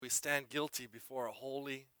stand guilty before a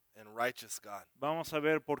holy and righteous God. Vamos a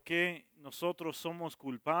ver por qué nosotros somos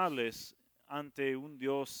culpables ante un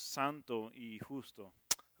Dios santo y justo.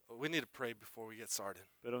 We need to pray before we get started.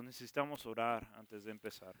 Pero necesitamos orar antes de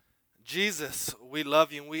empezar. Jesus, we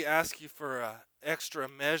love you, and we ask you for an extra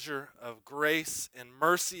measure of grace and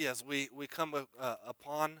mercy as we come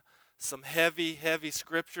upon some heavy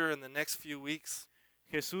scripture in the next few weeks.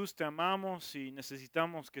 Jesús, te amamos y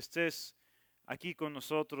necesitamos que estés aquí con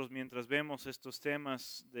nosotros mientras vemos estos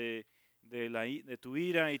temas de tu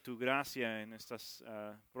ira y tu gracia en estas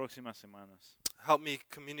próximas semanas. Help me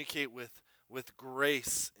communicate with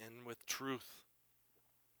grace and with truth.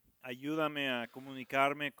 Ayúdame a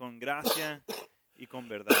comunicarme con gracia y con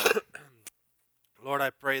verdad. Lord,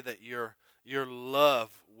 I pray that your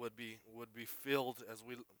love would be filled as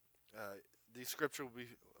we these scripture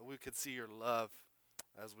we could see your love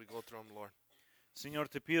as we go through them, Lord. Señor,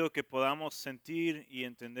 te pido que podamos sentir y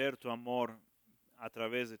entender tu amor a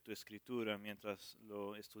través de tu escritura mientras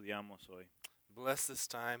lo estudiamos hoy. Bless this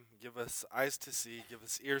time. Give us eyes to see. Give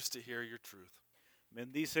us ears to hear your truth.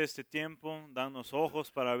 Bendice este tiempo, danos ojos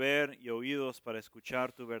para ver y oídos para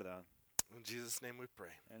escuchar tu verdad. In Jesus' name we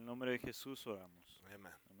pray. En el nombre de Jesús oramos.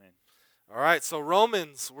 Amen. Amén. All right, so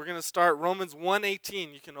Romans, we're going to start Romans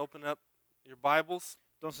 1:18. You can open up your Bibles.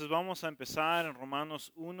 Entonces vamos a empezar en Romanos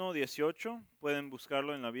 1:18. Pueden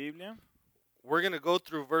buscarlo en la Biblia. We're going to go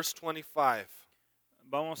through verse 25.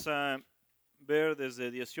 Vamos a ver desde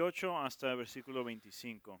 18 hasta el versículo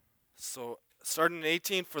 25. So, starting in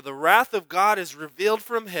 18, for the wrath of God is revealed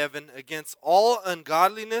from heaven against all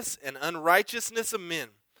ungodliness and unrighteousness of men,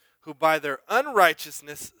 who by their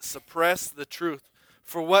unrighteousness suppress the truth.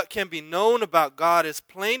 For what can be known about God is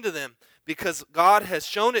plain to them, because God has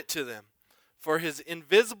shown it to them. For his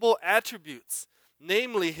invisible attributes,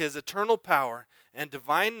 namely his eternal power and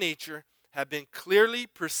divine nature, have been clearly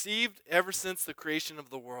perceived ever since the creation of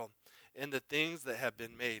the world, in the things that have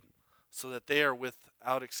been made, so that they are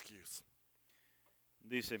without excuse.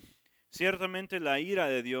 Dice, ciertamente la ira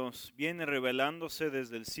de Dios viene revelándose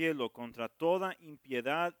desde el cielo contra toda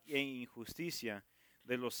impiedad e injusticia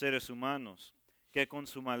de los seres humanos, que con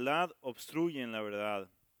su maldad obstruyen la verdad.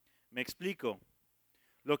 Me explico.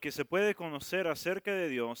 Lo que se puede conocer acerca de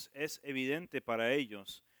Dios es evidente para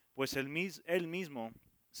ellos, pues Él mismo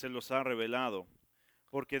se los ha revelado,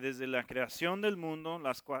 porque desde la creación del mundo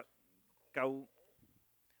las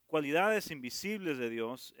cualidades invisibles de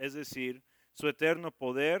Dios, es decir, su eterno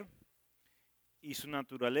poder y su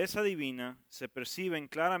naturaleza divina, se perciben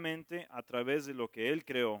claramente a través de lo que Él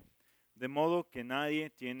creó, de modo que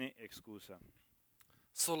nadie tiene excusa.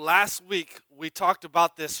 So last week we talked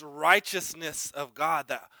about this righteousness of God,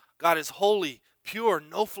 that God is holy, pure,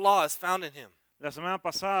 no flaw is found in him. La semana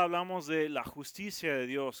pasada hablamos de la justicia de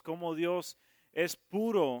Dios, cómo Dios es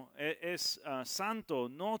puro, es santo,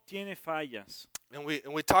 no tiene fallas. And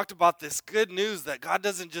we talked about this good news that God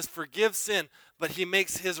doesn't just forgive sin, but he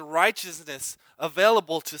makes his righteousness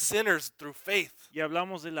available to sinners through faith. Y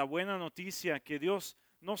hablamos de la buena noticia que Dios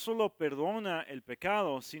no solo perdona el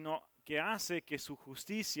pecado, sino que hace que su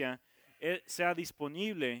justicia sea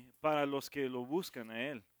disponible para los que lo buscan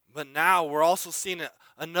a Él. But now we're also seeing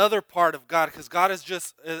another part of God, because God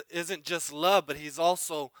isn't just love, but he's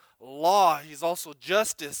also law, he's also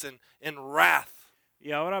justice and wrath.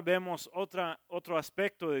 Y ahora vemos otro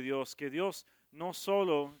aspecto de Dios, que Dios no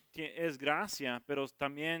solo es gracia, pero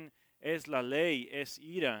también es la ley, es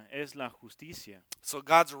ira, es la justicia. So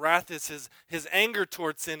God's wrath is his anger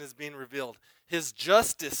towards sin is being revealed. His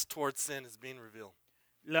justice towards sin is being revealed.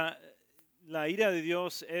 La ira de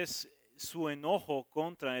Dios es su enojo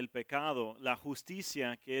contra el pecado, la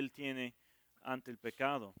justicia que Él tiene ante el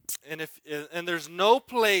pecado. And there's no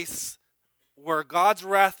place where God's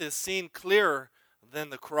wrath is seen clearer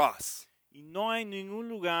than the cross. Y no hay ningún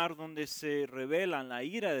lugar donde se revela la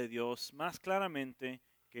ira de Dios más claramente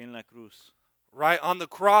que en la cruz. Right, on the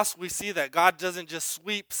cross we see that God doesn't just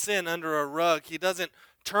sweep sin under a rug. He doesn't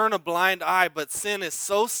turn a blind eye, but sin is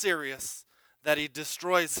so serious that he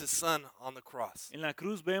destroys his son on the cross. En la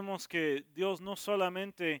cruz vemos que Dios no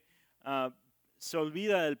solamente se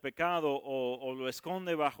olvida del pecado o lo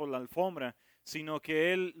esconde bajo la alfombra, sino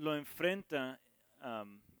que Él lo enfrenta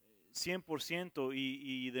 100%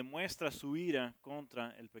 y demuestra su ira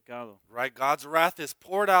contra el pecado. Right, God's wrath is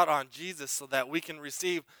poured out on Jesus so that we can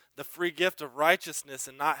receive the free gift of righteousness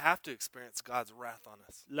and not have to experience God's wrath on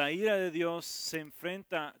us. La ira de Dios se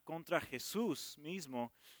enfrenta contra Jesús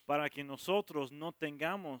mismo para que nosotros no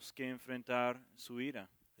tengamos que enfrentar su ira.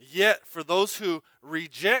 Yet, for those who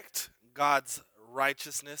reject God's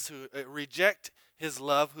righteousness, who reject his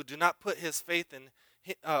love, who do not put his faith in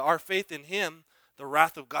our faith in him, the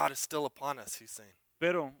wrath of God is still upon us, he's saying.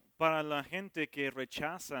 Pero para la gente que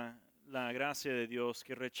rechaza la gracia de Dios,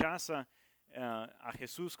 que rechaza a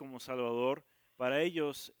Jesús como Salvador, para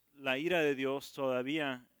ellos la ira de Dios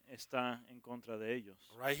todavía está en contra de ellos.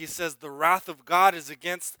 Right? He says the wrath of God is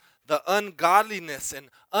against the ungodliness and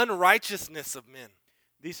unrighteousness of men.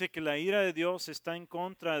 Dice que la ira de Dios está en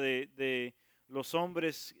contra de los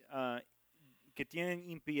hombres que tienen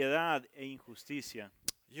impiedad e injusticia.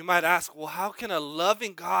 You might ask, well, how can a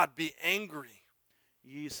loving God be angry?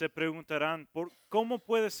 Y se preguntarán, ¿cómo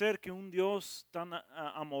puede ser que un Dios tan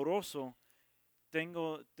amoroso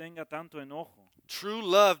tenga tanto enojo? True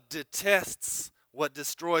love detests what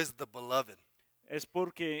destroys the beloved. Es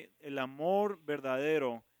porque el amor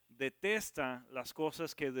verdadero detesta las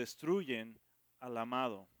cosas que destruyen al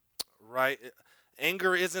amado. Right?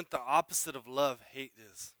 Anger isn't the opposite of love, hate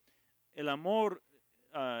is. El amor,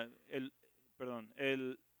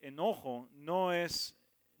 el enojo no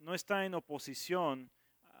está en oposición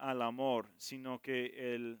al amor, sino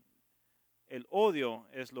que el odio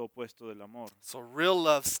es lo opuesto del amor. So real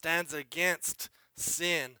love stands against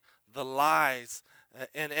sin, the lies,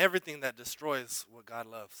 and everything that destroys what God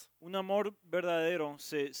loves. Un amor verdadero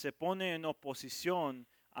se pone en oposición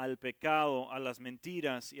al pecado, a las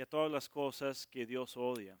mentiras y a todas las cosas que Dios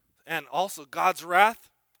odia. And also God's wrath,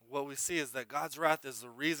 what we see is that God's wrath is the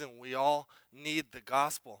reason we all need the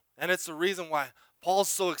gospel. And it's the reason why Paul's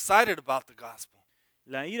so excited about the gospel.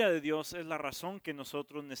 La ira de Dios es la razón que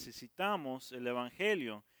nosotros necesitamos el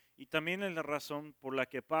Evangelio y también es la razón por la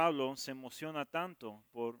que Pablo se emociona tanto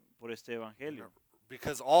por este Evangelio.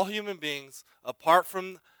 Because all human beings, apart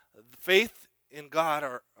from faith in God,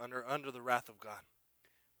 are under the wrath of God.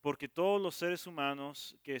 Porque todos los seres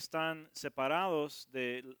humanos que están separados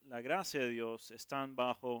de la gracia de Dios están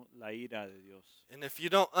bajo la ira de Dios. And if you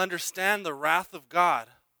don't understand the wrath of God,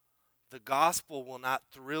 the gospel will not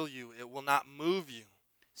thrill you. It will not move you.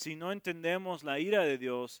 Si no entendemos la ira de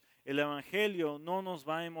Dios, el Evangelio no nos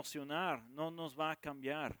va a emocionar, no nos va a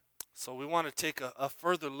cambiar. So we want to take a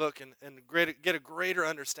further look and get a greater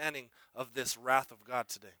understanding of this wrath of God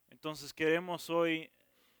today. Entonces queremos hoy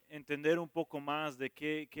entender un poco más de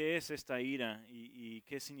qué es esta ira y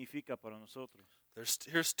qué significa para nosotros.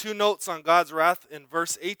 Here's two notes on God's wrath. In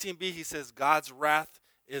verse 18b, he says God's wrath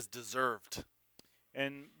is deserved.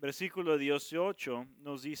 En versículo 18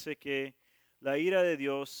 nos dice que la ira de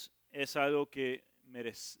Dios es algo que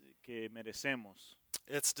merecemos.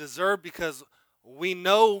 It's deserved because we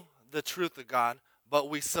know the truth of God, but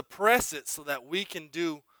we suppress it so that we can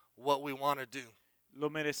do what we want to do. Lo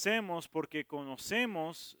merecemos porque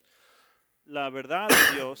conocemos la verdad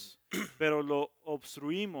de Dios, pero lo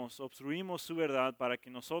obstruimos su verdad para que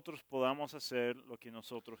nosotros podamos hacer lo que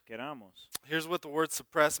nosotros queramos. Here's what the word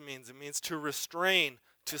suppress means. It means to restrain,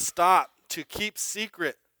 to stop, to keep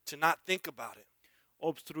secret, to not think about it.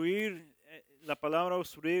 Obstruir, la palabra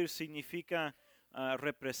obstruir significa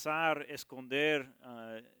represar, esconder,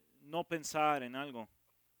 no pensar en algo.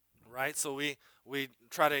 Right? So we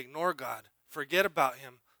try to ignore God, forget about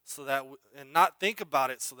him, so that and not think about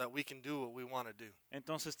it so that we can do what we want to do.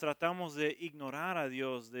 Entonces tratamos de ignorar a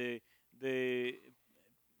Dios, de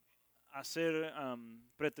hacer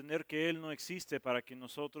pretender que él no existe para que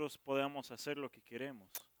nosotros podamos hacer lo que queremos.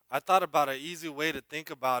 I thought about an easy way to think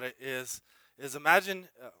about it is imagine,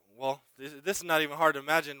 this is not even hard to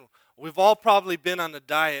imagine. We've all probably been on a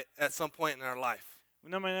diet at some point in our life.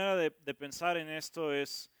 Una manera de pensar en esto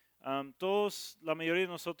es, todos, la mayoría de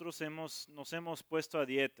nosotros nos hemos puesto a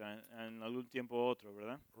dieta en algún tiempo u otro,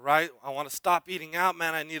 ¿verdad? Right? I want to stop eating out,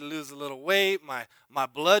 man. I need to lose a little weight. My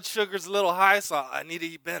blood sugar's a little high, so I need to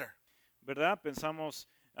eat better. ¿Verdad? Pensamos,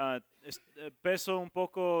 peso un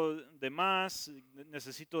poco de más,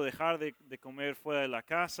 necesito dejar de comer fuera de la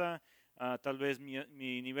casa, tal vez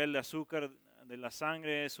mi nivel de azúcar de la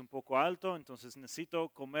sangre es un poco alto, entonces necesito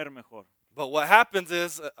comer mejor. But what happens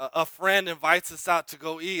is a friend invites us out to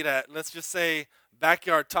go eat at, let's just say,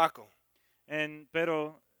 Backyard Taco.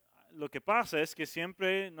 Pero lo que pasa es que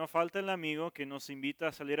siempre nos falta el amigo que nos invita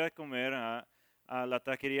a salir a comer a la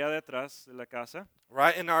taquería de atrás de la casa.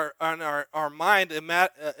 Right? In our mind,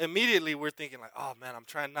 immediately we're thinking like, oh man, I'm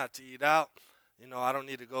trying not to eat out. You know, I don't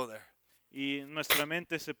need to go there. Y nuestra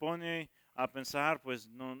mente se pone a pensar, pues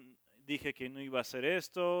no dije que no iba a hacer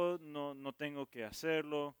esto, no tengo que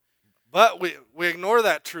hacerlo. But we ignore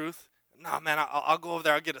that truth. No, man, I'll go over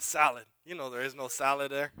there. I'll get a salad. You know, there is no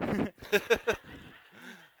salad there.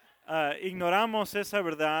 Ignoramos esa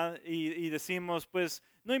verdad y decimos, pues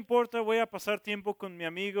no importa, voy a pasar tiempo con mi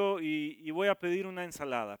amigo y voy a pedir una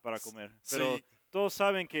ensalada para comer. Pero todos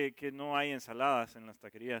saben que no hay ensaladas en las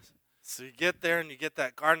taquerías. So you get there and you get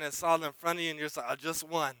that carne asada in front of you and you're just like, I just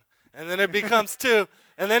won. And then it becomes two.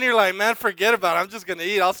 And then you're like, man, forget about it. I'm just going to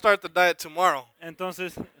eat. I'll start the diet tomorrow.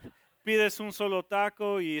 Entonces pides un solo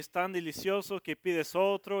taco y es tan delicioso que pides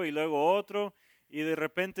otro y luego otro y de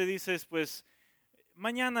repente dices, pues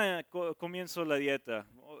mañana comienzo la dieta.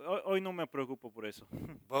 Hoy no me preocupo por eso.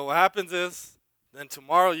 But what happens is, then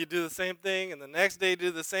tomorrow you do the same thing, and the next day you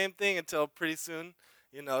do the same thing until pretty soon,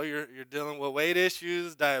 you know, you're dealing with weight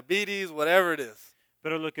issues, diabetes, whatever it is.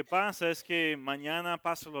 Pero lo que pasa es que mañana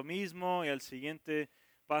pasa lo mismo y al siguiente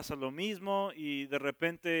pasa lo mismo y de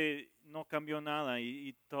repente no cambió nada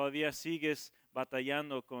y todavía sigues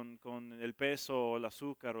batallando con el peso o el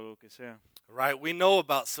azúcar o lo que sea. Right? We know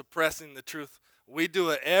about suppressing the truth. We do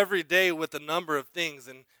it every day with a number of things,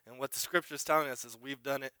 and what the scripture is telling us is we've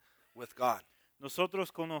done it with God.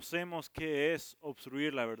 Nosotros conocemos qué es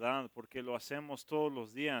obstruir la verdad porque lo hacemos todos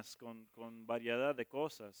los días con variedad de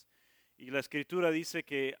cosas. Y la Escritura dice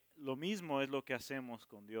que lo mismo es lo que hacemos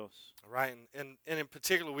con Dios. Right? And in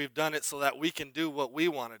particular, we've done it so that we can do what we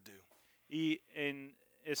want to do. Y en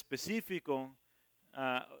específico,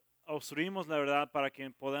 obstruimos la verdad para que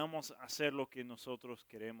podamos hacer lo que nosotros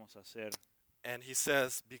queremos hacer. And he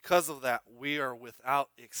says, because of that, we are without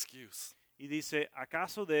excuse. Y dice,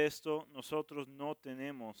 ¿acaso de esto nosotros no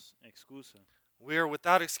tenemos excusa? We are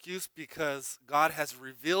without excuse because God has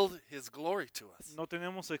revealed his glory to us. No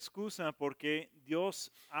tenemos excusa porque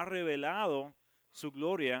Dios ha revelado su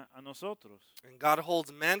gloria a nosotros. And God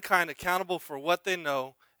holds mankind accountable for what they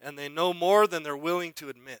know, and they know more than they're willing to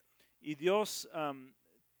admit. Y Dios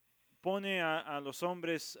pone a los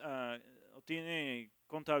hombres, tiene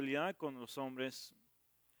contabilidad con los hombres,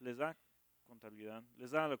 les da contabilidad,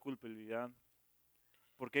 les da la culpabilidad,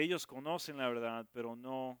 porque ellos conocen la verdad, pero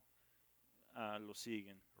no lo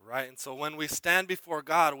siguen. Right? And so when we stand before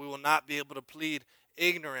God, we will not be able to plead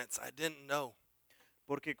ignorance. I didn't know.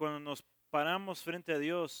 Porque cuando nos paramos frente a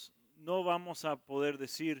Dios, no vamos a poder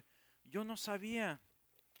decir, yo no sabía.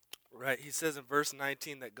 Right? He says in verse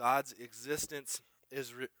 19 that God's existence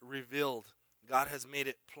is revealed. God has made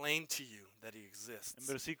it plain to you that he En exists.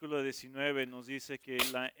 versículo 19 nos dice que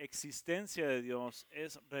la existencia de Dios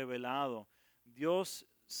es revelado. Dios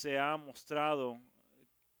se ha mostrado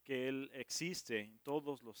que Él existe,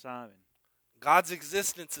 todos lo saben. God's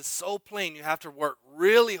existence is so plain, you have to work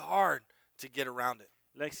really hard to get around it.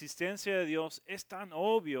 La existencia de Dios es tan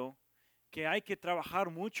obvio que hay que trabajar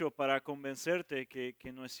mucho para convencerte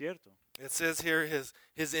que no es cierto. It says here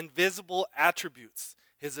his invisible attributes,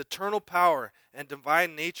 his eternal power and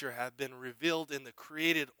divine nature have been revealed in the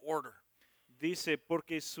created order. Dice,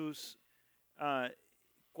 porque sus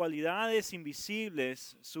cualidades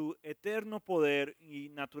invisibles, su eterno poder y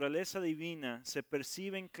naturaleza divina se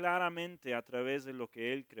perciben claramente a través de lo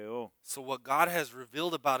que Él creó. So what God has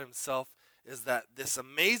revealed about himself is that this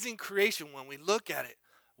amazing creation, when we look at it,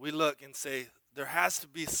 we look and say, there has to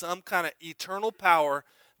be some kind of eternal power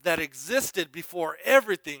that existed before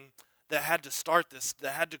everything that had to start this,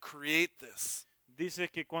 that had to create this. Dice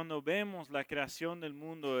que cuando vemos la creación del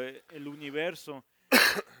mundo, el universo,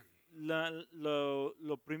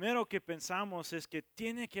 lo primero que pensamos es que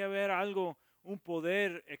tiene que haber algo, un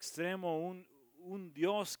poder extremo, un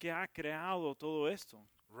Dios que ha creado todo esto.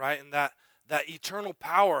 Right? And that eternal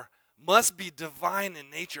power must be divine in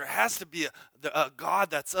nature. It has to be a God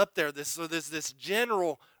that's up there. So there's this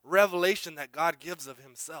general revelation that God gives of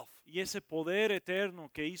himself. Y ese poder eterno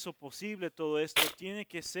que hizo posible todo esto tiene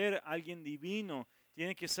que ser alguien divino,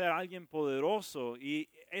 tiene que ser alguien poderoso, y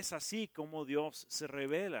es así como Dios se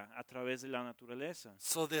revela a través de la naturaleza.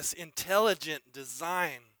 So this intelligent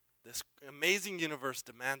design, this amazing universe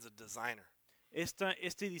demands a designer.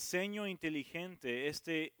 Este diseño inteligente,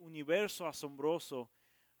 este universo asombroso,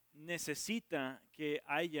 necesita que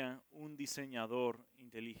haya un diseñador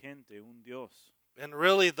inteligente, un Dios. And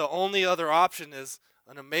really the only other option is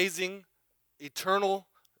an amazing, eternal,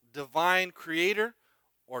 divine creator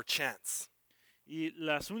or chance. Y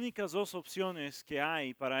las únicas dos opciones que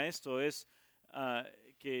hay para esto es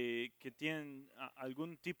que tienen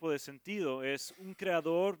algún tipo de sentido. Es un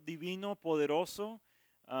creador divino, poderoso,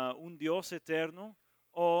 un Dios eterno,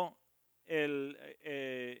 o el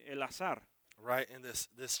azar. Right? And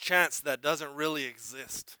this chance that doesn't really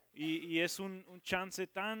exist. Y es un chance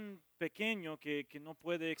tan pequeño que no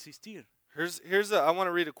puede existir. I want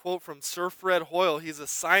to read a quote from Sir Fred Hoyle. He's a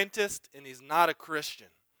scientist and he's not a Christian.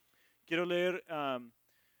 Quiero leer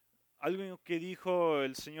algo que dijo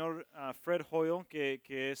el señor Fred Hoyle,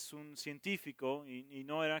 que es un científico y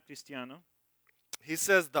no era cristiano. He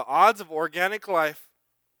says the odds of organic life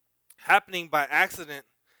happening by accident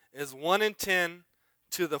is 1 in 10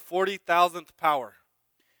 to the 40,000th power.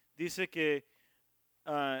 dice que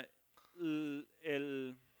ah,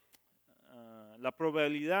 la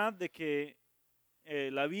probabilidad de que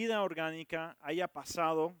la vida orgánica haya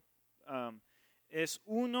pasado es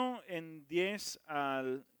 1 en 10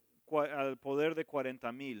 al poder de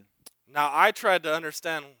 40,000. Now, I tried to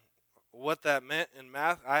understand what that meant in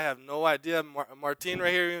math. I have no idea. Martin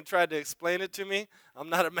right here even tried to explain it to me. I'm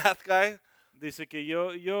not a math guy. Dice que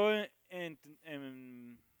yo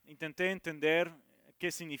intenté entender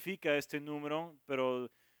qué significa este número, pero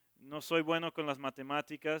no soy bueno con las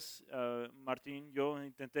matemáticas. Martín, yo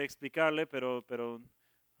intenté explicarle, pero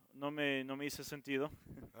no me hizo sentido.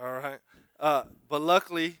 All right. But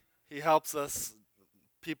luckily, he helps us,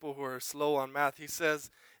 people who are slow on math. He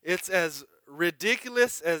says it's as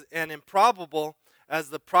ridiculous and improbable as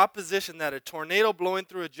the proposition that a tornado blowing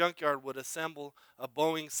through a junkyard would assemble a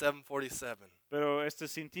Boeing 747. Pero este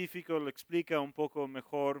científico lo explica un poco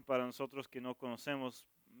mejor para nosotros que no conocemos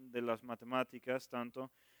de las matemáticas tanto.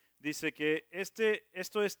 Dice que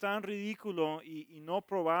esto es tan ridículo y no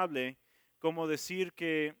probable como decir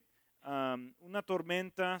que una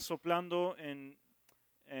tormenta soplando en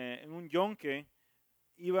un yunque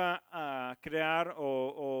iba a crear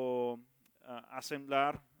o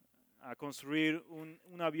asemblar, a construir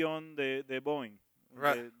un avión de Boeing,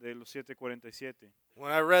 Right. de los 747.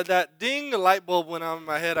 When I read that, ding, a light bulb went on in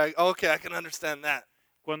my head. Okay, I can understand that.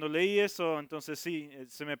 Cuando leí eso, entonces sí,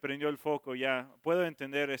 se me prendió el foco, ya puedo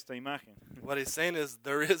entender esta imagen. What he's saying is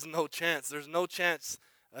there is no chance. There's no chance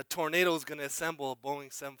a tornado is going to assemble a Boeing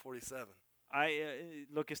 747.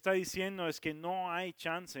 Lo que está diciendo es que no hay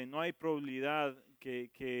chance, no hay probabilidad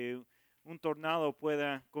que un tornado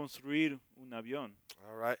pueda construir un avión.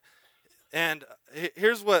 All right. And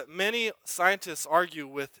here's what many scientists argue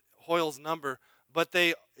with Hoyle's number, but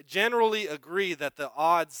they generally agree that the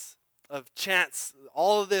odds of chance,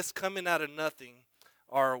 all of this coming out of nothing,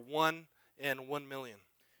 are 1 in 1 million.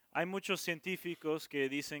 Hay muchos científicos que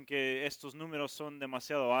dicen que estos números son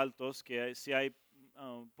demasiado altos, que sí hay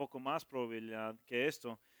un poco más probabilidad que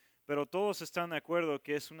esto, pero todos están de acuerdo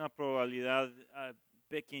que es una probabilidad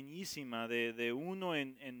pequeñísima de 1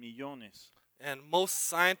 en millones. And most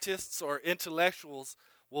scientists or intellectuals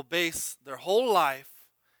will base their whole life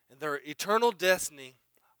and their eternal destiny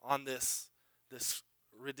on this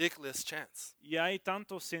ridiculous chance. Y hay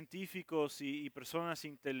tantos científicos y personas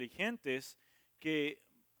inteligentes que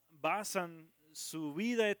basan su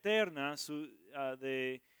vida eterna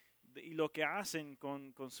y lo que hacen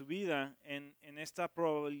con su vida en esta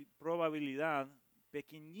probabilidad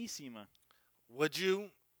pequeñísima. Would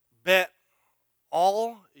you bet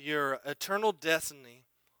all your eternal destiny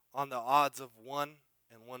on the odds of 1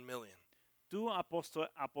 in 1 million? ¿Tú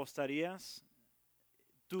apostarías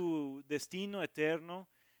tu destino eterno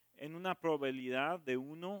en una probabilidad de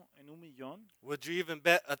 1 en 1 millón? Would you even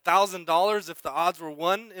bet $1,000 if the odds were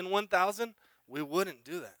 1 in 1,000? We wouldn't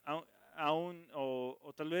do that.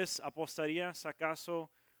 O tal vez apostarías acaso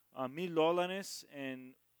 $1,000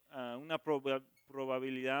 en una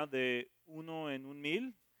probabilidad de 1 en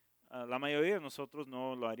 1,000. La mayoría de nosotros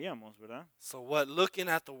no lo haríamos, ¿verdad? So what looking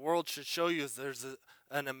at the world should show you is there's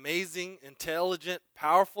an amazing, intelligent,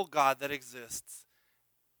 powerful God that exists,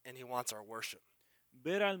 and he wants our worship.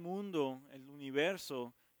 Ver al mundo, el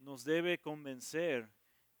universo, nos debe convencer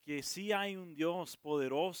que sí hay un Dios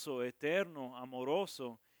poderoso, eterno,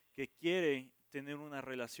 amoroso, que quiere tener una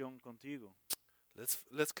relación contigo.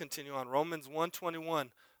 Let's continue on. Romans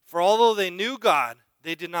 1:21. For although they knew God,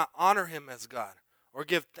 they did not honor him as God or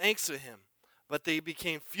give thanks to him, but they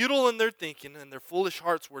became futile in their thinking, and their foolish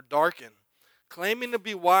hearts were darkened. Claiming to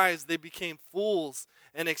be wise, they became fools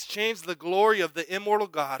and exchanged the glory of the immortal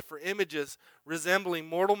God for images resembling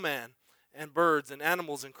mortal man and birds and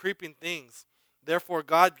animals and creeping things. Therefore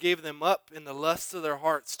God gave them up in the lusts of their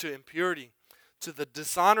hearts to impurity, to the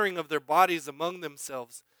dishonoring of their bodies among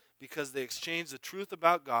themselves, because they exchanged the truth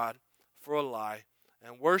about God for a lie,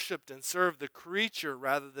 and worshipped and served the creature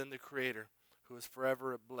rather than the Creator, who is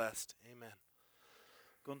forever blessed. Amen.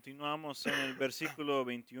 Continuamos en el versículo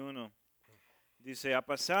 21. Dice, a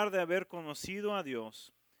pesar de haber conocido a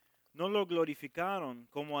Dios, no lo glorificaron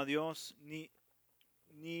como a Dios ni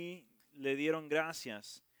le dieron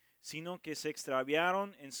gracias, sino que se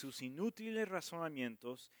extraviaron en sus inútiles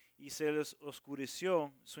razonamientos y se les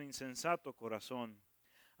oscureció su insensato corazón.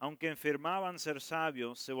 Aunque afirmaban ser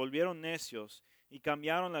sabios, se volvieron necios y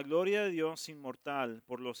cambiaron la gloria de Dios inmortal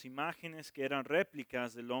por las imágenes que eran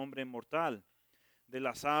réplicas del hombre mortal, de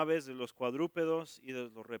las aves, de los cuadrúpedos y de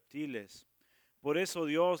los reptiles. Por eso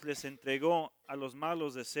Dios les entregó a los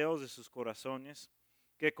malos deseos de sus corazones,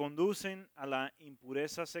 que conducen a la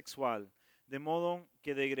impureza sexual, de modo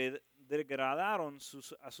que degradaron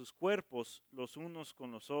a sus cuerpos los unos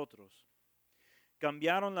con los otros.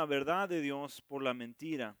 Cambiaron la verdad de Dios por la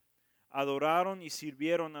mentira. Adoraron y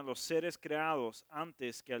sirvieron a los seres creados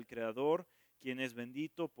antes que al Creador, quien es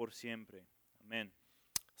bendito por siempre. Amén.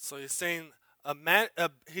 So he's saying,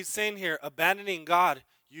 here, abandoning God,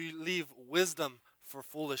 you leave wisdom for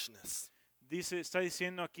foolishness. Está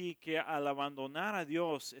diciendo aquí que al abandonar a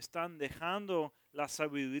Dios están dejando la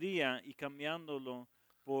sabiduría y cambiándolo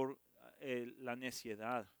por la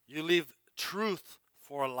necedad. You leave truth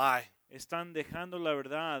for a lie, Están dejando la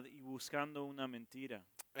verdad y buscando una mentira.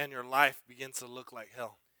 and your life begins to look like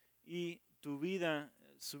hell. Y su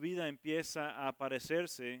vida empieza a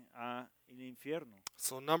parecerse al infierno.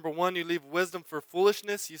 So number one, you leave wisdom for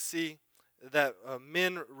foolishness. You see that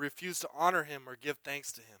men refuse to honor him or give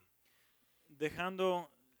thanks to him. Dejando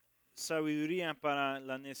sabiduría para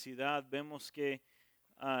la necedad, vemos que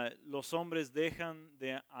los hombres dejan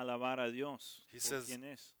de alabar a Dios He por says- quien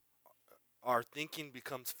es. Our thinking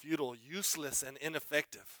becomes futile, useless, and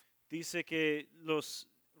ineffective. Dice que los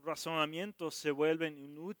razonamientos se vuelven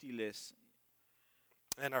inútiles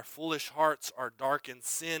And our foolish hearts are darkened.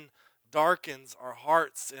 Sin darkens our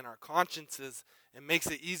hearts and our consciences and makes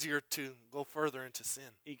it easier to go further into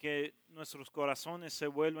sin. y que nuestros corazones se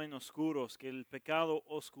vuelven oscuros, que el pecado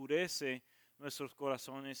oscurece nuestros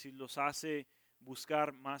corazones y los hace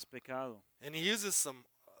buscar más pecado. And he uses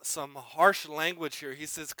some harsh language here. He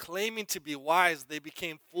says, claiming to be wise, they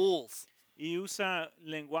became fools. Y usa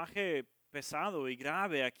lenguaje pesado y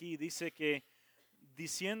grave aquí. Dice que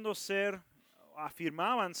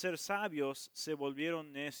afirmaban ser sabios, se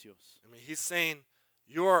volvieron necios. I mean, he's saying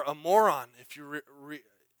you're a moron if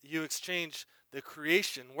you exchange the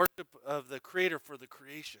creation, worship of the creator for the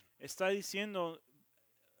creation.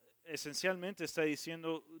 Esencialmente está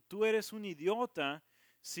diciendo, tú eres un idiota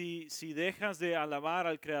si dejas de alabar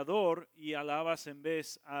al Creador y alabas en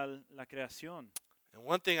vez a la creación. And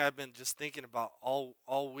one thing I've been just thinking about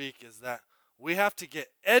all week is that we have to get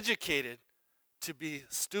educated to be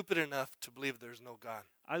stupid enough to believe there's no God.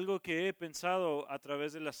 Algo que he pensado a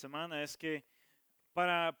través de la semana es que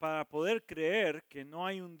para poder creer que no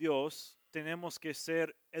hay un Dios, tenemos que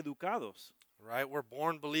ser educados. Right? We're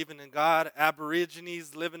born believing in God.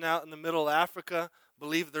 Aborigines living out in the middle of Africa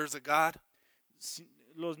believe there's a God.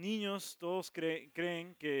 Los niños todos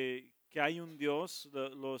creen que hay un Dios.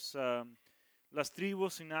 Las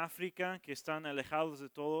tribus en África que están alejados de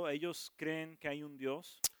todo, ellos creen que hay un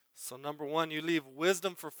Dios. So number one, you leave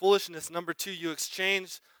wisdom for foolishness. Number two, you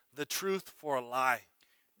exchange the truth for a lie.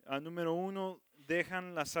 Número uno,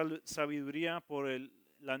 dejan la sabiduría por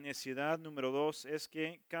la necedad. Número dos, es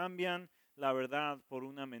que cambian la verdad por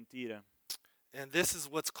una mentira. And this is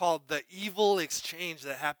what's called the evil exchange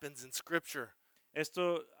that happens in Scripture.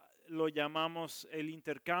 Esto lo llamamos el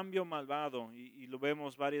intercambio malvado y lo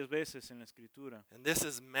vemos varias veces en la Escritura. And this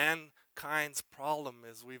is mankind's problem,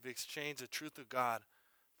 is we've exchanged the truth of God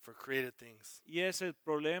for created things. Y es el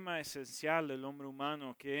problema esencial del hombre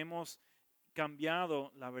humano, que hemos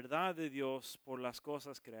cambiado la verdad de Dios por las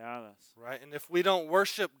cosas creadas. Right? And if we don't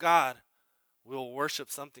worship God, we'll worship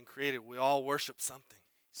something created. We all worship something.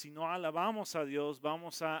 Si no alabamos a Dios,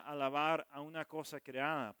 vamos a alabar a una cosa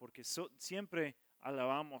creada, porque siempre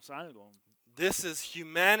alabamos algo. This is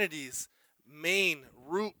humanity's main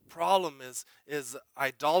root problem is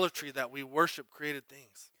idolatry, that we worship created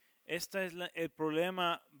things. Este es el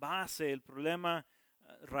problema base, el problema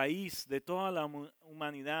raíz de toda la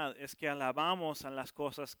humanidad, es que alabamos a las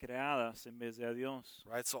cosas creadas en vez de a Dios.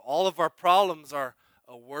 Right? So all of our problems are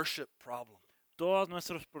a worship problem. Todos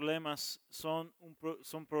nuestros problemas son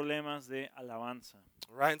problemas de alabanza.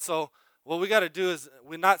 Right? And so what we got to do is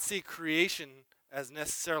we not see creation as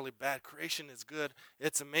necessarily bad. Creation is good.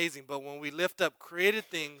 It's amazing. But when we lift up created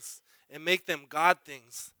things and make them God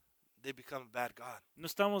things, they become a bad God. No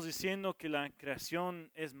estamos diciendo que la creación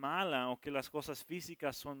es mala o que las cosas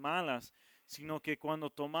físicas son malas, sino que cuando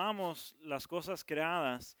tomamos las cosas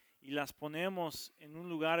creadas y las ponemos en un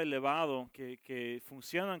lugar elevado que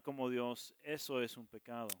funcionan como Dios, eso es un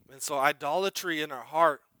pecado. And so idolatry in our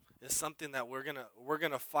heart is something that we're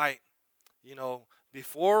gonna fight. You know,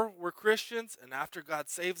 before we're Christians and after God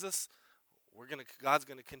saves us, God's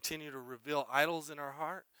gonna continue to reveal idols in our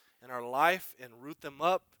heart, in our life, and root them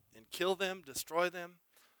up and kill them, destroy them.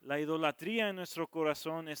 La idolatría en nuestro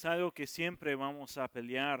corazón es algo que siempre vamos a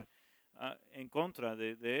pelear en contra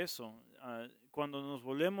de eso. Cuando nos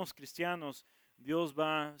volvemos cristianos, Dios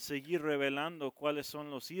va a seguir revelando cuáles son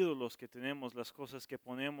los ídolos que tenemos, las cosas que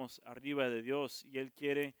ponemos arriba de Dios, y Él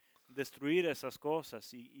quiere destruir esas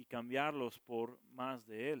cosas y cambiarlos por más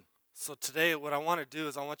de Él. So today what I want to do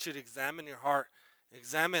is I want you to examine your heart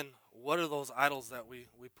examine what are those idols that we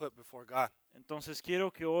put before God. Entonces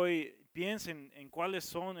quiero que hoy piensen en cuáles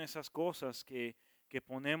son esas cosas que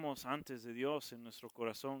ponemos antes de Dios en nuestro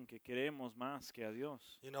corazón, que queremos más que a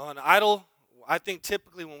Dios. You know, an idol, I think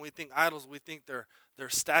typically when we think idols, we think they're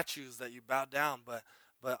statues that you bow down, but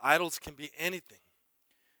idols can be anything.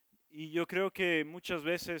 Y yo creo que muchas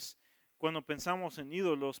veces cuando pensamos en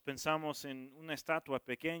ídolos, pensamos en una estatua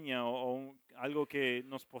pequeña o algo que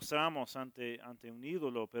nos postramos ante un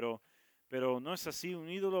ídolo, pero no es así. Un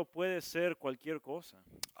ídolo puede ser cualquier cosa.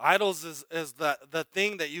 Idols is the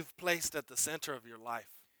thing that you've placed at the center of your life.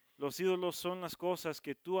 Los ídolos son las cosas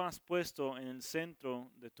que tú has puesto en el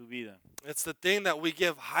centro de tu vida. It's the thing that we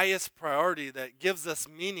give highest priority that gives us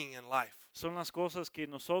meaning in life. Son las cosas que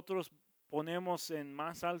nosotros ponemos en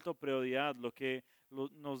más alto prioridad, lo que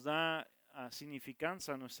nos da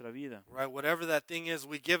significancia a nuestra vida. Right, whatever that thing is,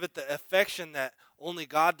 we give it the affection that only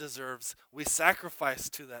God deserves. We sacrifice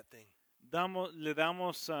to that thing. Le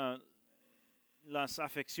damos las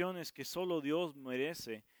afecciones que solo Dios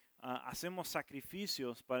merece. Hacemos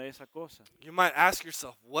sacrificios para esa cosa. You might ask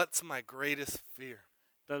yourself, what's my greatest fear?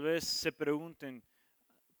 Tal vez se pregunten,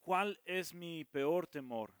 ¿cuál es mi peor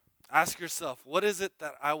temor? Ask yourself, what is it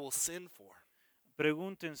that I will sin for?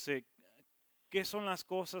 Pregúntense, ¿qué son las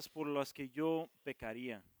cosas por las que yo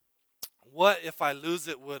pecaría? What if I lose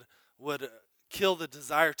it would kill the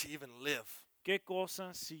desire to even live? ¿Qué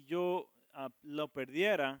cosa si yo lo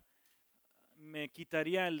perdiera me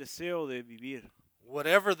quitaría el deseo de vivir?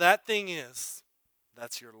 Whatever that thing is,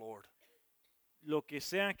 that's your Lord. Lo que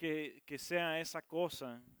sea que sea esa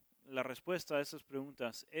cosa, la respuesta a esas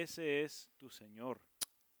preguntas, ese es tu Señor.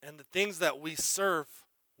 And the things that we serve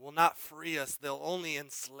will not free us, they'll only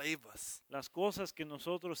enslave us. Las cosas que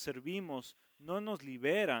nosotros servimos no nos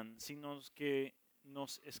liberan, sino que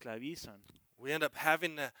nos esclavizan. We end up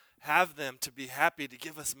having to have them to be happy, to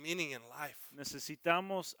give us meaning in life.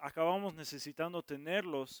 Acabamos necesitando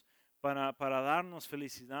tenerlos para darnos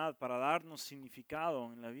felicidad, para darnos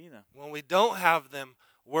significado en la vida. When we don't have them,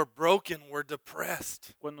 we're broken, we're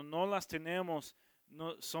depressed. Cuando no las tenemos,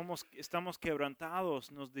 estamos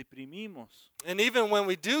quebrantados, nos deprimimos. And even when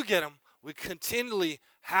we do get them, we continually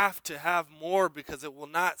have to have more because it will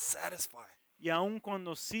not satisfy. Y aun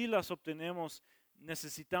cuando sí las obtenemos,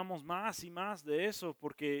 necesitamos más y más de eso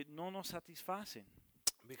porque no nos satisfacen.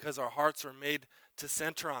 Because our hearts are made to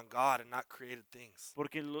center on God and not created things.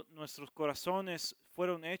 Porque nuestros corazones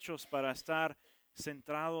fueron hechos para estar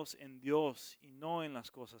centrados en Dios y no en las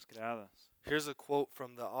cosas creadas. Here's a quote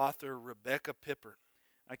from the author Rebecca Pippert.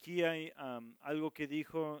 Aquí hay algo que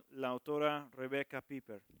dijo la autora Rebecca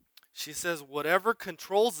Pippert. She says, whatever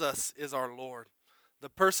controls us is our Lord. The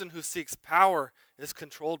person who seeks power is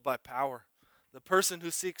controlled by power. The person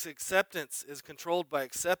who seeks acceptance is controlled by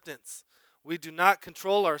acceptance. We do not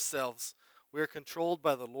control ourselves. We are controlled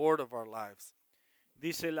by the Lord of our lives.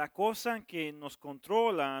 Dice, la cosa que nos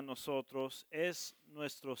controla a nosotros es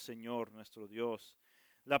nuestro Señor, nuestro Dios.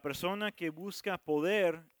 La persona que busca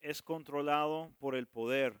poder es controlado por el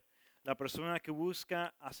poder. La persona que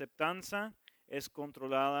busca aceptanza es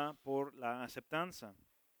controlada por la aceptanza.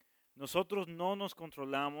 Nosotros no nos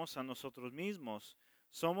controlamos a nosotros mismos.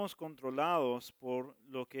 Somos controlados por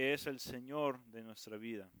lo que es el Señor de nuestra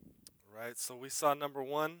vida. Right, so we saw number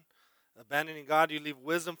 1, abandoning God, you leave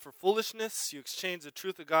wisdom for foolishness, you exchange the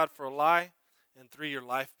truth of God for a lie, and 3, your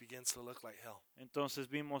life begins to look like hell. Entonces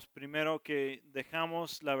vimos primero que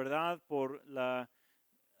dejamos la verdad por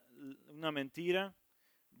una mentira,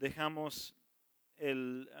 dejamos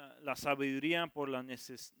la sabiduría por la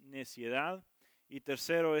neciedad, y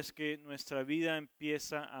tercero es que nuestra vida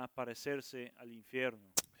empieza a parecerse al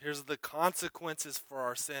infierno. Here's the consequences for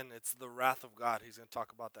our sin. It's the wrath of God. He's going to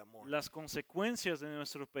talk about that more. Las consecuencias de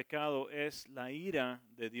nuestro pecado es la ira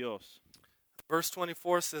de Dios. Verse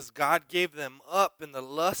 24 says, God gave them up in the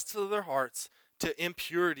lusts of their hearts to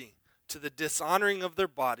impurity, to the dishonoring of their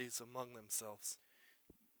bodies among themselves.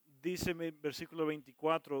 Dice versículo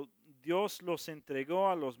 24, Dios los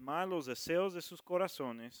entregó a los malos deseos de sus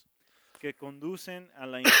corazones, que conducen a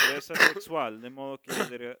la impureza sexual, de modo que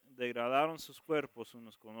degradaron sus cuerpos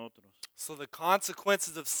unos con otros. So the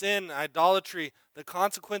consequences of sin, idolatry, the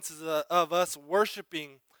consequences of us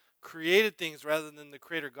worshiping created things rather than the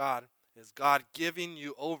Creator God, is God giving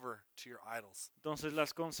you over to your idols. Entonces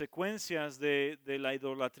las consecuencias de la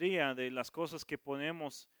idolatría, de las cosas que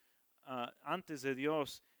ponemos antes de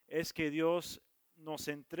Dios, es que Dios nos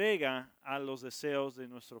entrega a los deseos de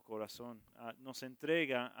nuestro corazón, nos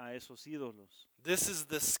entrega a esos ídolos. This is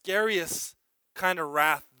the scariest kind of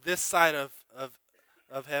wrath this side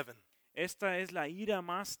of heaven. Esta es la ira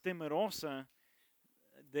más temerosa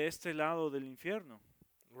de este lado del infierno.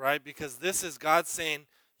 right? Because this is God saying,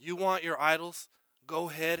 you want your idols, go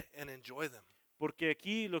ahead and enjoy them. Porque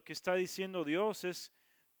aquí lo que está diciendo Dios es,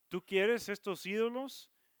 ¿tú quieres estos ídolos?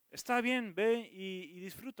 Está bien, ve y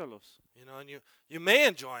disfrútalos. You know, and you may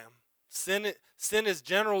enjoy them. Sin is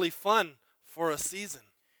generally fun for a season.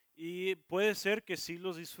 Y puede ser que sí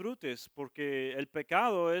los disfrutes, porque el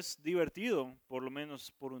pecado es divertido, por lo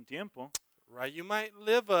menos por un tiempo. Right? You might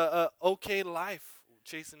live a okay life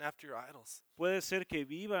chasing after your idols. Puede ser que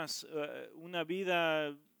vivas una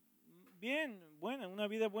vida buena, una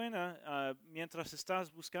vida buena mientras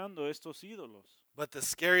estás buscando estos ídolos. But the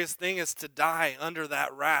scariest thing is to die under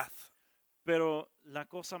that wrath. Pero la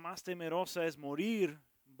cosa más temerosa es morir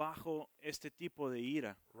bajo este tipo de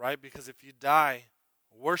ira. Right? Because if you die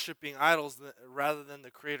worshiping idols rather than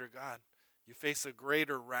the Creator God, you face a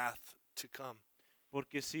greater wrath to come.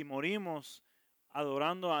 Porque si morimos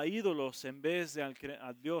adorando a ídolos en vez de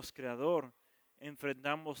a Dios creador,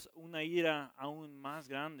 enfrentamos una ira aún más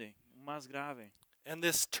grande, más grave. And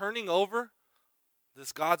this turning over,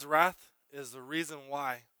 this God's wrath, is the reason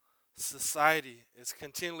why society is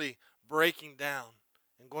continually breaking down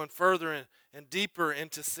and going further and deeper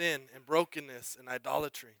into sin and brokenness and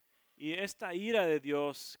idolatry. Y esta ira de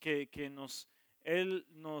Dios que Él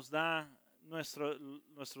nos da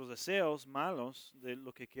nuestros deseos malos de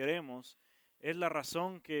lo que queremos, es la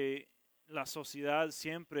razón que la sociedad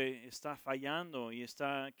siempre está fallando y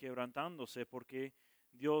está quebrantándose, porque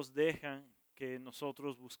Dios deja que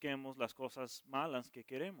nosotros busquemos las cosas malas que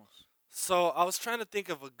queremos. So I was trying to think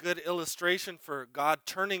of a good illustration for God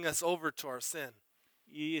turning us over to our sin.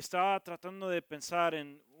 Y estaba tratando de pensar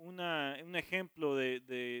en un ejemplo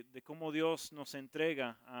de cómo Dios nos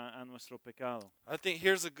entrega a nuestro pecado. I think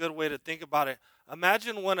here's a good way to think about it.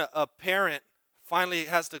 Imagine when a parent finally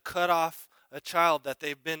has to cut off a child that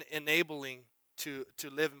they've been enabling to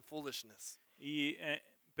live in foolishness. Y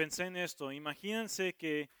pensé en esto. Imagínense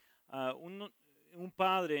que un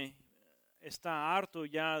padre está harto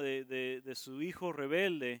ya de su hijo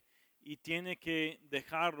rebelde y tiene que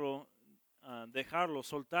dejarlo,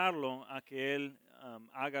 soltarlo a que él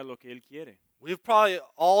haga lo que él quiere. We've probably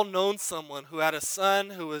all known someone who had a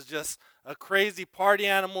son who was just a crazy party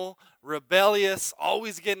animal, rebellious,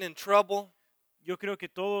 always getting in trouble. Yo creo que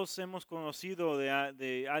todos hemos conocido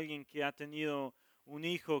de alguien que ha tenido un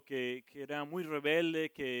hijo que era muy rebelde,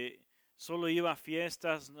 que solo iba a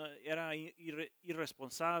fiestas, era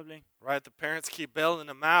irresponsable. Right? The parents keep bailing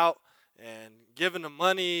him out and giving him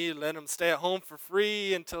money, letting him stay at home for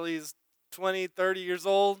free until he's 20, 30 years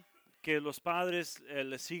old. Que los padres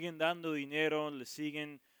le siguen dando dinero, le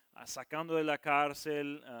siguen sacando de la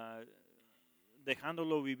cárcel,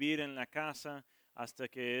 dejándolo vivir en la casa hasta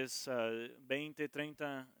que es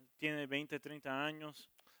tiene 20, 30 años.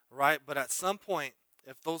 Right? But at some point,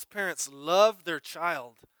 if those parents love their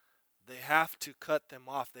child, they have to cut them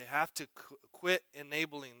off. They have to quit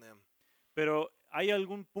enabling them. Pero hay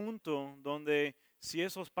algún punto donde si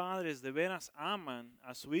esos padres de veras aman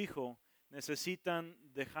a su hijo, necesitan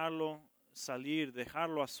dejarlo salir,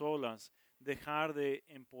 dejarlo a solas, dejar de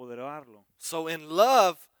empoderarlo. So in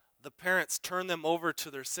love, the parents turn them over to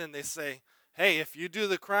their sin. They say, hey, if you do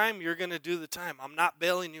the crime, you're going to do the time. I'm not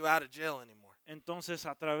bailing you out of jail anymore. Entonces,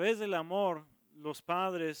 a través del amor, los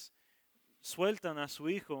padres sueltan a su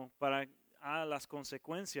hijo para las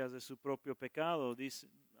consecuencias de su propio pecado.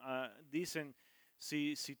 Dicen,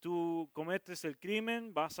 si tú cometes el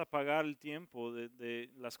crimen, vas a pagar el tiempo de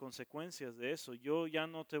las consecuencias de eso. Yo ya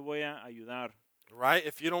no te voy a ayudar. Right?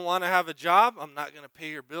 If you don't want to have a job, I'm not going to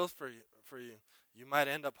pay your bills for you. You might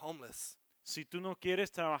end up homeless. Si tú no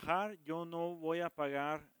quieres trabajar, yo no voy a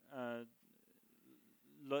pagar el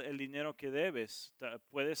dinero que debes.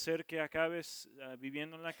 Puede ser que acabes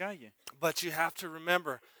viviendo en la calle. But you have to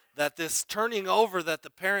remember that this turning over that the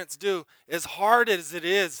parents do, as hard as it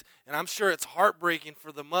is, and I'm sure it's heartbreaking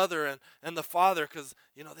for the mother and the father because,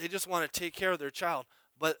 they just want to take care of their child.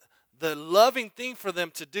 But the loving thing for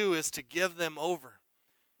them to do is to give them over.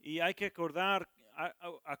 Y hay que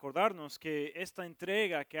acordarnos que esta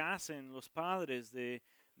entrega que hacen los padres de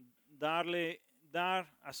dar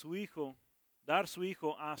su hijo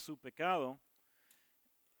a su pecado,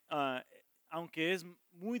 aunque es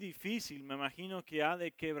muy difícil, me imagino que ha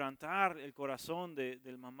de quebrantar el corazón de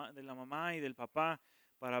la mamá y del papá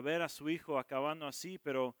para ver a su hijo acabando así,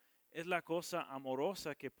 pero es la cosa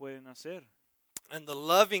amorosa que pueden hacer. And the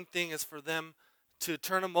loving thing is for them to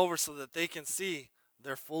turn them over so that they can see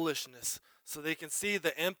their foolishness, so they can see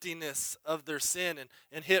the emptiness of their sin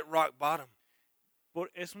and hit rock bottom.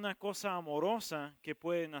 Es una cosa amorosa que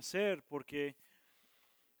pueden hacer porque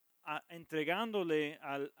entregándole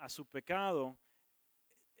a su pecado,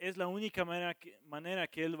 es la única manera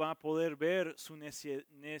que él va a poder ver su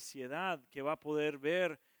neciedad, que va a poder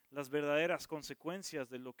ver las verdaderas consecuencias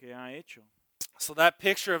de lo que ha hecho. So that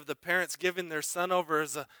picture of the parents giving their son over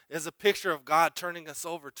is a picture of God turning us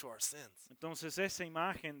over to our sins. Entonces esa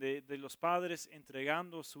imagen de los padres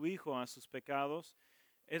entregando a su hijo a sus pecados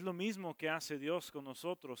es lo mismo que hace Dios con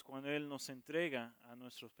nosotros cuando Él nos entrega a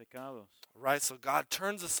nuestros pecados. Right? So God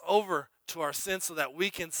turns us over to our sins so that we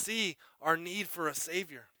can see our need for a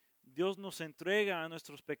Savior. Dios nos entrega a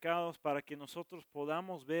nuestros pecados para que nosotros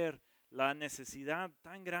podamos ver la necesidad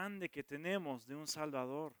tan grande que tenemos de un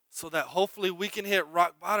Salvador. So that hopefully we can hit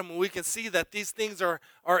rock bottom and we can see that these things are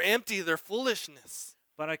empty, they're foolishness.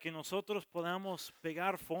 Para que nosotros podamos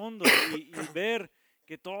pegar fondo y ver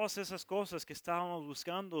que todas esas cosas que estábamos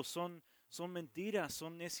buscando son mentiras,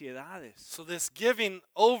 son neciedades. So this giving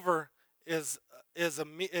over is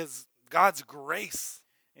God's grace.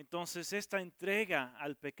 Entonces esta entrega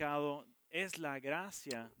al pecado es la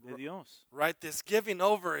gracia de Dios. Right? This giving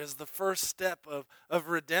over is the first step of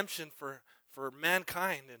redemption for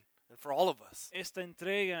mankind and for all of us. Esta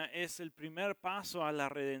entrega es el primer paso a la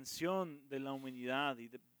redención de la humanidad y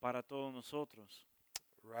para todos nosotros.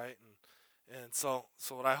 Right? And so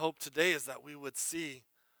what I hope today is that we would see,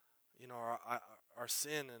 our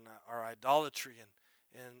sin and our idolatry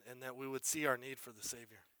and that we would see our need for the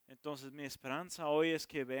Savior. Entonces mi esperanza hoy es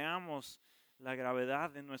que veamos la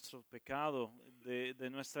gravedad de nuestro pecado, de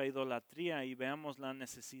nuestra idolatría y veamos la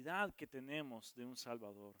necesidad que tenemos de un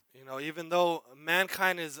Salvador. Even though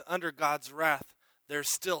mankind is under God's wrath, there's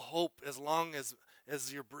still hope as long as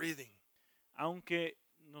you're breathing. Aunque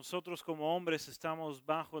nosotros como hombres estamos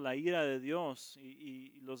bajo la ira de Dios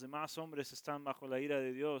y los demás hombres están bajo la ira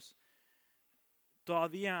de Dios,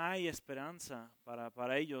 todavía hay esperanza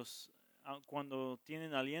para ellos cuando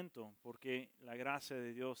tienen aliento, porque la gracia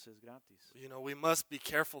de Dios es gratis. We must be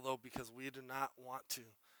careful though, because we do not want to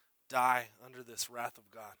die under this wrath of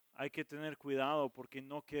God. Hay que tener cuidado porque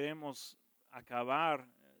no queremos acabar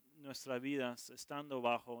nuestra vida estando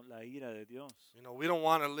bajo la ira de Dios. We don't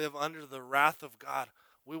want to live under the wrath of God.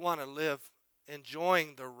 We want to live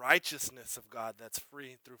enjoying the righteousness of God that's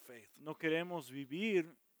free through faith. No queremos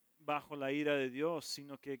vivir bajo la ira de Dios,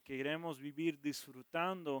 sino que queremos vivir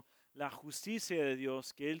disfrutando la justicia de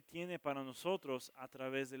Dios que Él tiene para nosotros a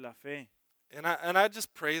través de la fe. And I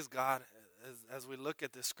just praise God as we look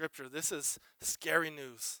at this scripture. This is scary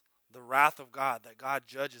news, the wrath of God, that God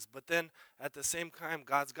judges. But then at the same time,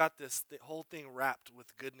 God's got the whole thing wrapped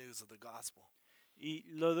with good news of the gospel. Y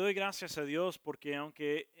le doy gracias a Dios porque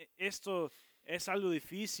aunque esto es algo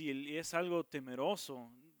difícil y es algo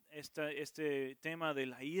temeroso, este tema de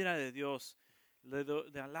la ira de Dios,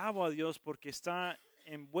 le alabo a Dios porque está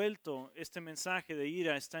envuelto, este mensaje de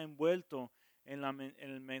ira está envuelto en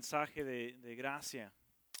el mensaje de gracia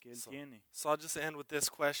que Él tiene. So I'll just end with this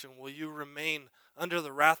question. Will you remain under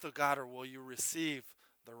the wrath of God, or will you receive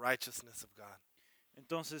the righteousness of God?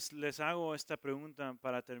 Entonces les hago esta pregunta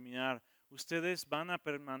para terminar. ¿Ustedes van a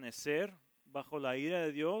permanecer bajo la ira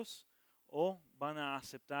de Dios o van a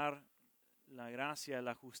aceptar la gracia,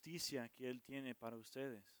 la justicia que Él tiene para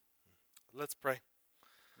ustedes? Let's pray.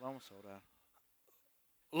 Vamos a orar.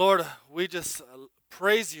 Lord, we just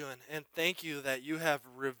praise you and thank you that you have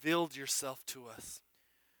revealed yourself to us.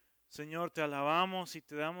 Señor, te alabamos y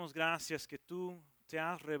te damos gracias que tú te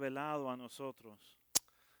has revelado a nosotros.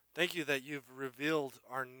 Thank you that you've revealed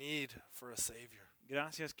our need for a Savior.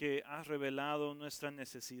 Gracias que has revelado nuestra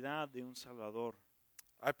necesidad de un Salvador.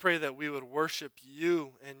 I pray that we would worship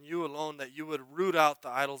you and you alone, that you would root out the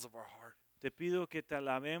idols of our heart. Te pido que te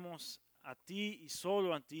alabemos a ti y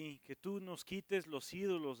solo a ti, que tú nos quites los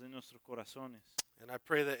ídolos de nuestros corazones. And I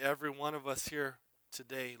pray that every one of us here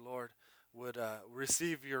today, Lord, would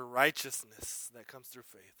receive your righteousness that comes through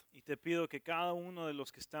faith. Y te pido que cada uno de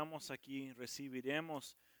los que estamos aquí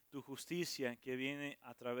recibiremos tu justicia que viene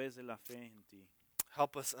a través de la fe en ti.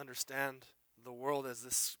 Help us understand the world as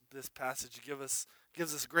this passage gives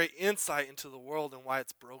us great insight into the world and why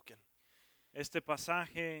it's broken. Este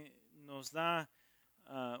pasaje nos da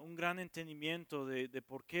un gran entendimiento de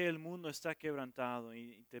por qué el mundo está quebrantado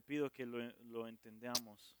y te pido que lo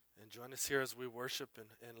entendamos. And join us here as we worship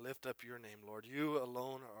and lift up your name, Lord. You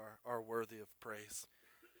alone are worthy of praise.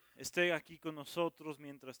 Esté aquí con nosotros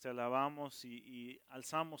mientras te alabamos y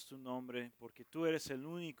alzamos tu nombre, porque tú eres el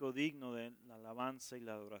único digno de la alabanza y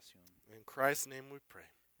la adoración. In Christ's name we pray.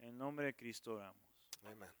 En el nombre de Cristo oramos.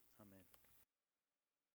 Amen.